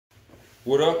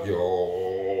What up,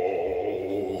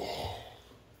 yo?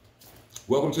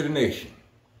 Welcome to the nation.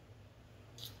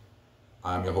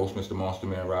 I'm your host, Mr. Monster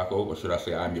Man Rocco, or should I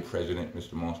say I'm your president,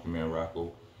 Mr. Monster Man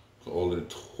Rocco. To all of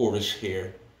the tourists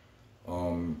here,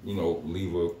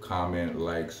 leave a comment,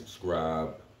 like,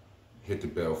 subscribe, hit the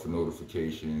bell for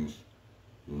notifications.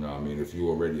 You know what I mean? If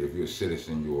you're a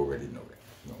citizen, you already know that.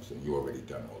 You know what I'm saying? You already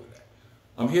done all of that.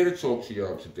 I'm here to talk to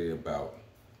y'all today about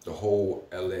the whole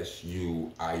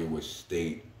LSU Iowa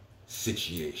State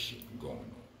situation going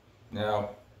on.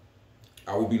 Now,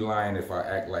 I would be lying if I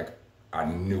act like I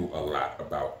knew a lot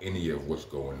about any of what's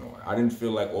going on. I didn't feel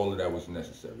like all of that was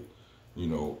necessary.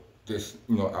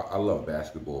 I love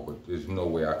basketball, but there's no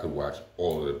way I could watch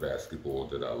all of the basketball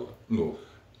that I love.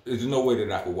 There's no way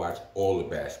that I could watch all the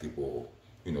basketball.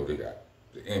 They got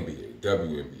the NBA,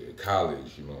 WNBA,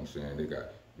 college, you know what I'm saying? They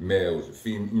got males,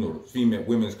 female,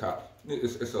 women's college.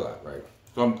 It's a lot, right?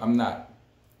 So I'm not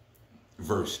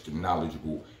versed and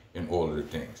knowledgeable in all of the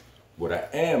things. What I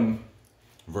am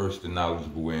versed and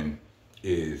knowledgeable in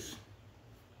is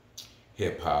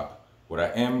hip hop. What I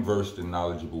am versed and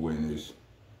knowledgeable in is,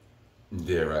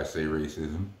 dare I say,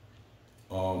 racism.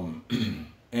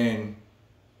 And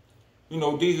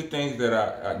these are things that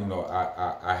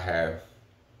I have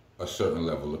a certain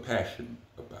level of passion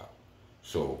about.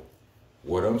 So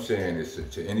what I'm saying is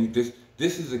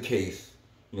this is a case,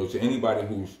 to anybody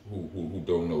who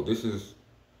don't know, this is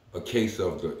a case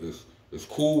of it's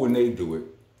cool when they do it,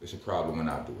 it's a problem when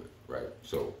I do it, right?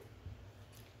 So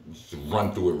just to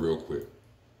run through it real quick.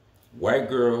 White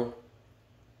girl,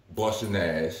 busting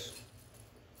ass,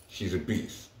 she's a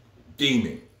beast,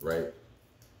 demon, right?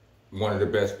 One of the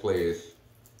best players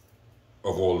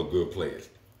of all the good players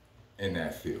in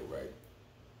that field, right?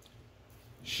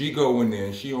 She go in there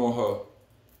and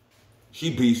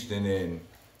she beasting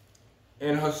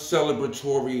in her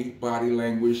celebratory body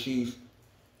language, she's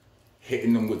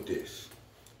hitting them with this.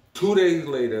 2 days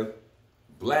later,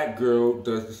 black girl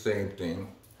does the same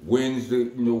thing, wins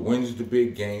the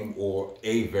big game or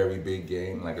a very big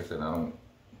game. Like I said, I don't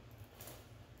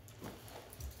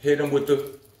hit them with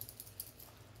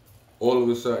all of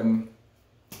a sudden,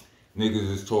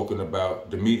 niggas is talking about,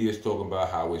 the media is talking about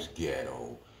how it's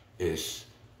ghetto, it's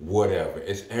whatever,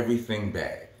 it's everything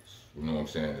bad. You know what I'm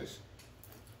saying? It's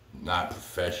not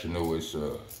professional. It's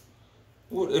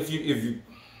if you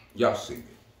y'all see it,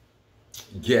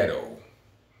 ghetto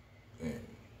and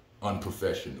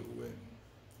unprofessional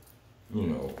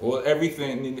and or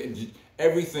everything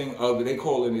other. They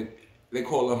calling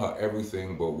her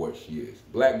everything but what she is.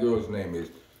 Black girl's name is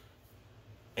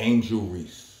Angel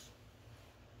Reese.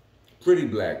 Pretty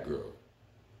black girl,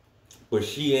 but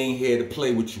she ain't here to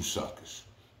play with you suckers.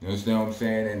 You understand what I'm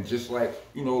saying? And just like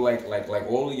like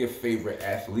all of your favorite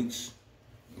athletes,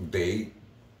 they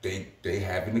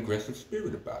have an aggressive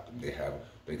spirit about them.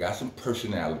 They got some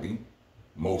personality,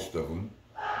 most of them.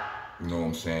 You know what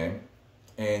I'm saying?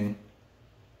 And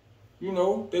they're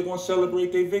gonna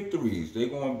celebrate their victories. They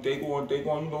gonna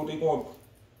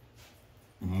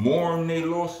mourn their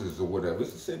losses or whatever.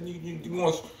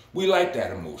 We like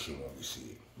that emotion when we see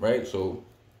it, right? So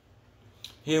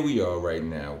here we are right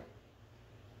now,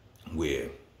 where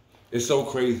it's so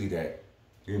crazy that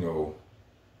well,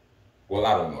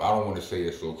 I don't know. I don't want to say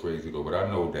it's so crazy though, but I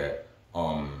know that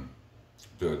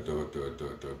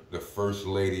the first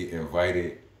lady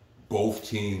invited both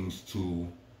teams to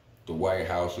the White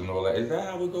House and all that. Is that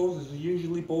how it goes? Is it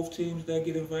usually both teams that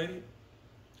get invited,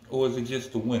 or is it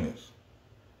just the winners?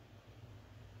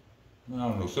 I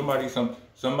don't know. Somebody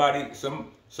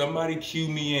cue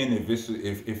me in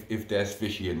if that's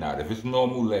fishy or not. If it's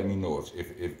normal, let me know.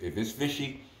 If it's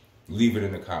fishy, leave it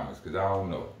in the comments, because I don't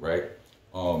know, right?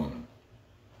 I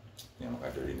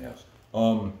got dirty nails.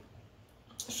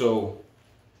 So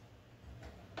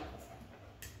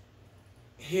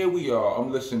here we are. I'm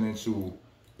listening to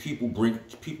people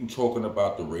talking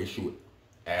about the racial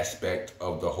aspect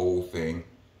of the whole thing.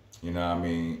 You know what I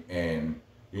mean? And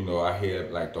I hear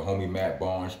like the homie Matt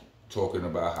Barnes talking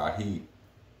about how he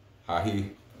I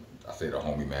say the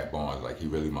homie Matt Barnes like he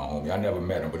really my homie. I never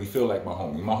met him, but he feel like my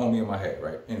homie in my head,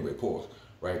 right? Anyway, pause,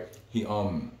 right? He's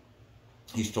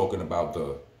talking about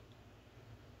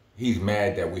he's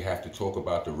mad that we have to talk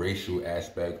about the racial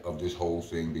aspect of this whole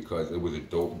thing because it was a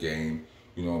dope game.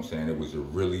 You know what I'm saying? It was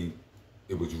really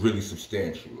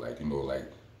substantial. Like,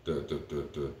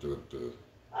 the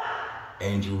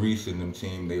Angel Reese and them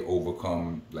team, they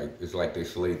overcome, like, it's like they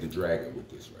slayed the dragon with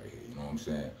this right here. You know what I'm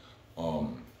saying?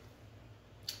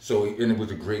 And it was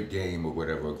a great game or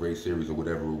whatever, a great series or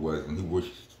whatever it was, and he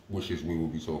wishes we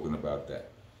would be talking about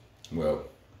that. Well,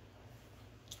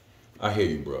 I hear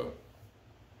you, bro.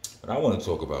 But I want to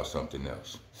talk about something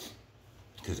else.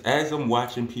 Because as I'm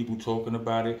watching people talking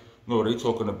about it, they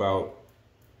talking about,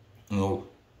 you know,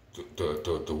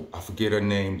 I forget her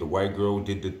name, the white girl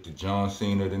did the John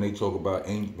Cena. Then they talk about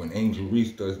when Angel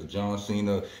Reese does the John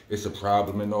Cena, it's a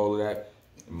problem and all of that.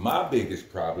 My biggest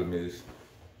problem is,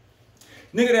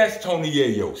 nigga, that's Tony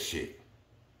Yayo shit.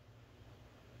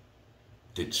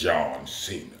 The John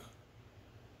Cena.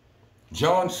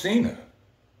 John Cena.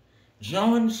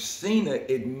 John Cena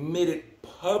admitted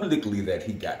publicly that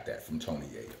he got that from Tony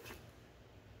Yayo.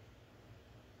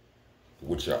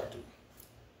 What y'all do?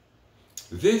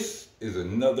 This is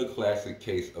another classic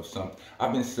case of something.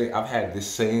 I've had this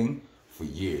saying for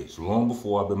years, long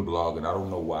before I've been blogging. I don't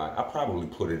know why. I probably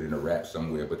put it in a rap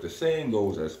somewhere, but the saying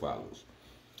goes as follows.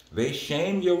 They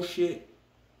shame your shit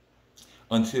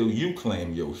until you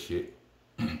claim your shit.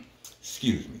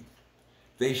 Excuse me.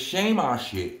 They shame our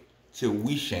shit till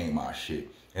we shame our shit,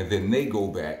 and then they go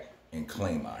back and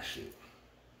claim our shit.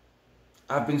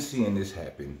 I've been seeing this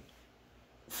happen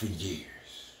for years.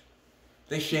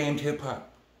 They shamed hip hop.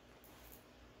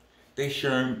 They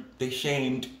shamed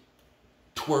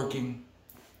twerking.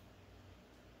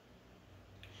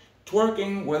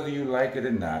 Twerking, whether you like it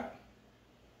or not,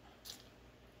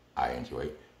 I enjoy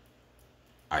it.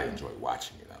 I enjoy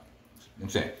watching it. I'm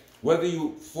saying, whether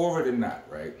you for it or not,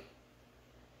 right?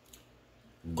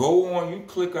 Go on, you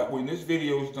click up, when this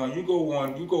video is done, you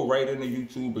go right into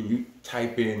YouTube and you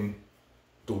type in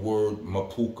the word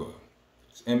Mapuka.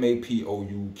 It's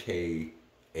Mapouka.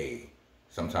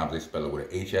 Sometimes they spell it with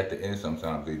an H at the end,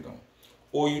 sometimes they don't.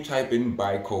 Or you type in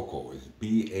Baikoko. It's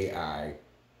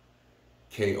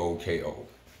Baikoko.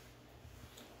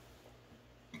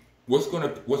 What's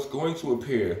going to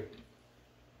appear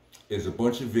is a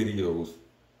bunch of videos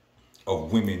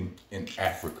of women in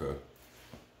Africa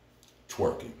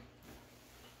twerking.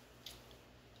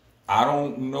 I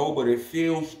don't know, but it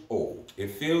feels old.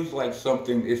 It feels like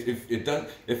something.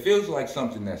 It feels like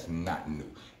something that's not new.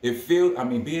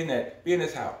 Being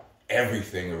that's how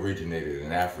everything originated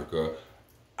in Africa,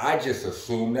 I just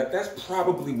assume that that's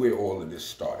probably where all of this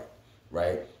started,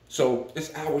 right? So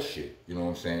it's our shit, you know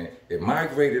what I'm saying? It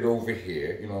migrated over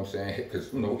here, you know what I'm saying? Because,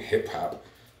 hip hop,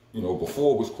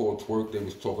 before it was called twerk, they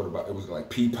was talking about, it was like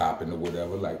pee-popping or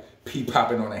whatever, like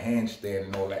pee-popping on a handstand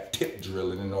and all that, tip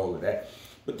drilling and all of that.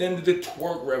 But then the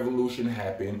twerk revolution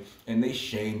happened, and they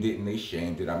shamed it, and they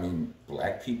shamed it. I mean,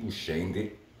 black people shamed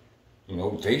it.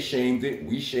 They shamed it,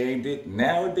 we shamed it.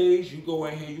 Nowadays, you go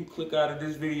in here, you click out of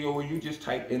this video, and you just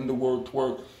type in the word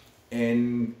twerk,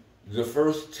 and the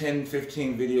first 10,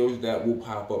 15 videos that will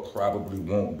pop up probably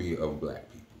won't be of black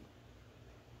people.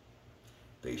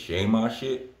 They shame our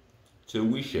shit till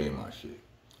we shame our shit.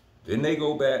 Then they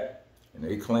go back and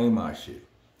they claim our shit.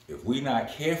 If we not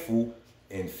careful,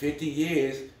 in 50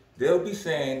 years, they'll be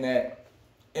saying that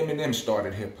Eminem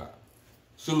started hip hop.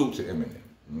 Salute to Eminem.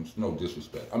 It's no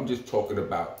disrespect. I'm just talking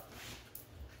about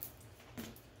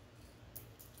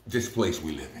this place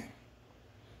we live in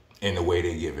and the way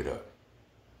they give it up.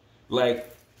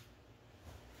 Like,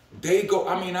 they go,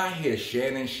 I hear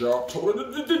Shannon Sharp told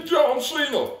the John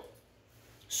Cena.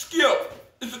 Skip,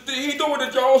 he doing the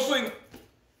John Cena.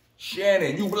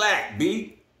 Shannon, you black,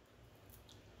 B.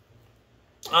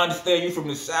 I understand you from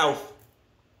the South,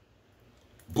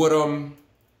 but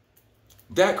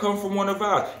that come from one of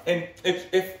ours. And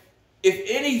if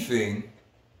anything,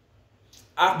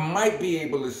 I might be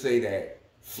able to say that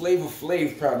Flavor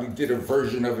Flav probably did a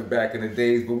version of it back in the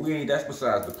days, but that's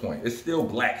besides the point. It's still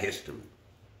black history.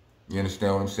 You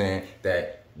understand what I'm saying?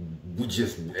 That we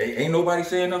just ain't nobody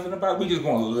saying nothing about it. We just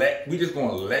gonna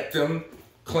let them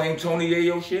claim Tony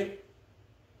Yayo shit.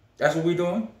 That's what we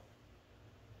doing.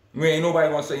 Ain't nobody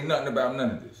gonna say nothing about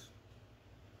none of this.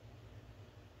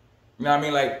 You know what I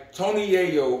mean? Like Tony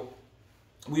Yayo,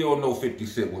 we all know 50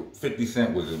 Cent was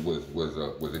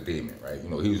a demon, right?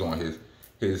 He was on his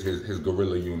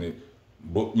guerrilla unit,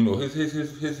 but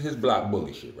his block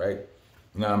bully shit, right?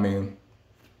 You know what I mean?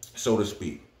 So to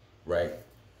speak, right?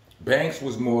 Banks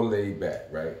was more laid back,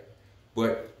 right?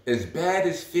 But as bad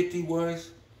as 50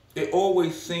 was, it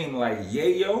always seemed like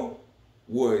Yayo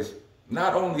was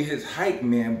not only his hype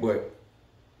man, but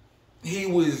he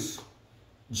was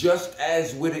just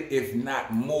as with it, if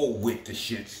not more with the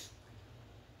shits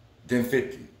than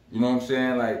 50. You know what I'm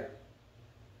saying? Like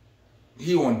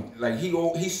he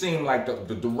seemed like the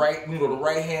right, the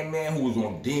right hand man who was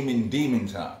on demon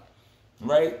time,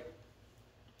 right?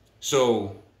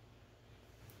 So,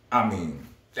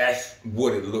 that's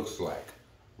what it looks like,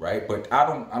 right? But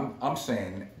I'm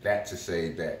saying that to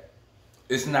say that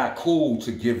it's not cool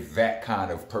to give that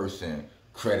kind of person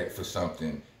credit for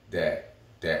something that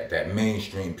that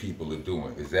mainstream people are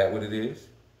doing. Is that what it is?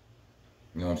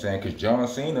 You know what I'm saying? Because John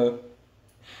Cena,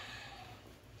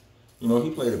 you know,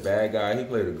 he played a bad guy, he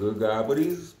played a good guy, but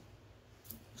he's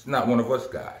not one of us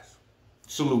guys.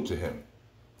 Salute to him.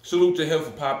 Salute to him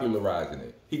for popularizing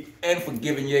it. And for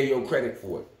giving Yayo credit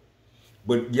for it.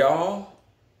 But y'all,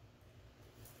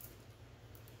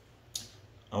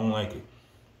 I don't like it.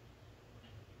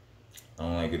 I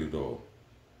don't like it at all.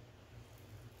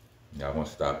 Y'all want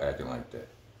to stop acting like that.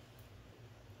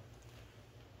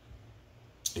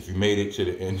 If you made it to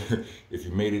the end, if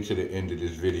you made it to the end of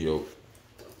this video,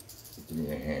 give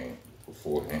me a hand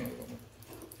beforehand.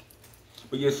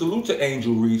 But yeah, salute to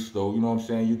Angel Reese though. You know what I'm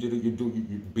saying? You did it. You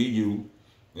be you.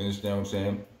 You understand what I'm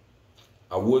saying?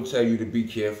 I would tell you to be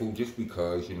careful just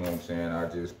because, you know what I'm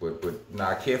saying? But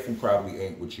nah, careful probably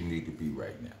ain't what you need to be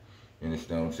right now. You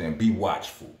understand what I'm saying? Be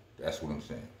watchful. That's what I'm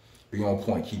saying. Be on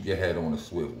point. Keep your head on a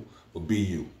swivel. But be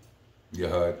you. You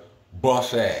heard?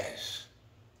 Boss ass.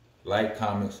 Like,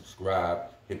 comment, subscribe.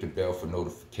 Hit the bell for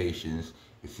notifications.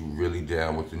 If you're really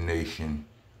down with the nation,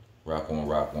 rock on,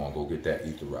 rock on. Go get that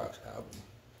Eat the Rocks album.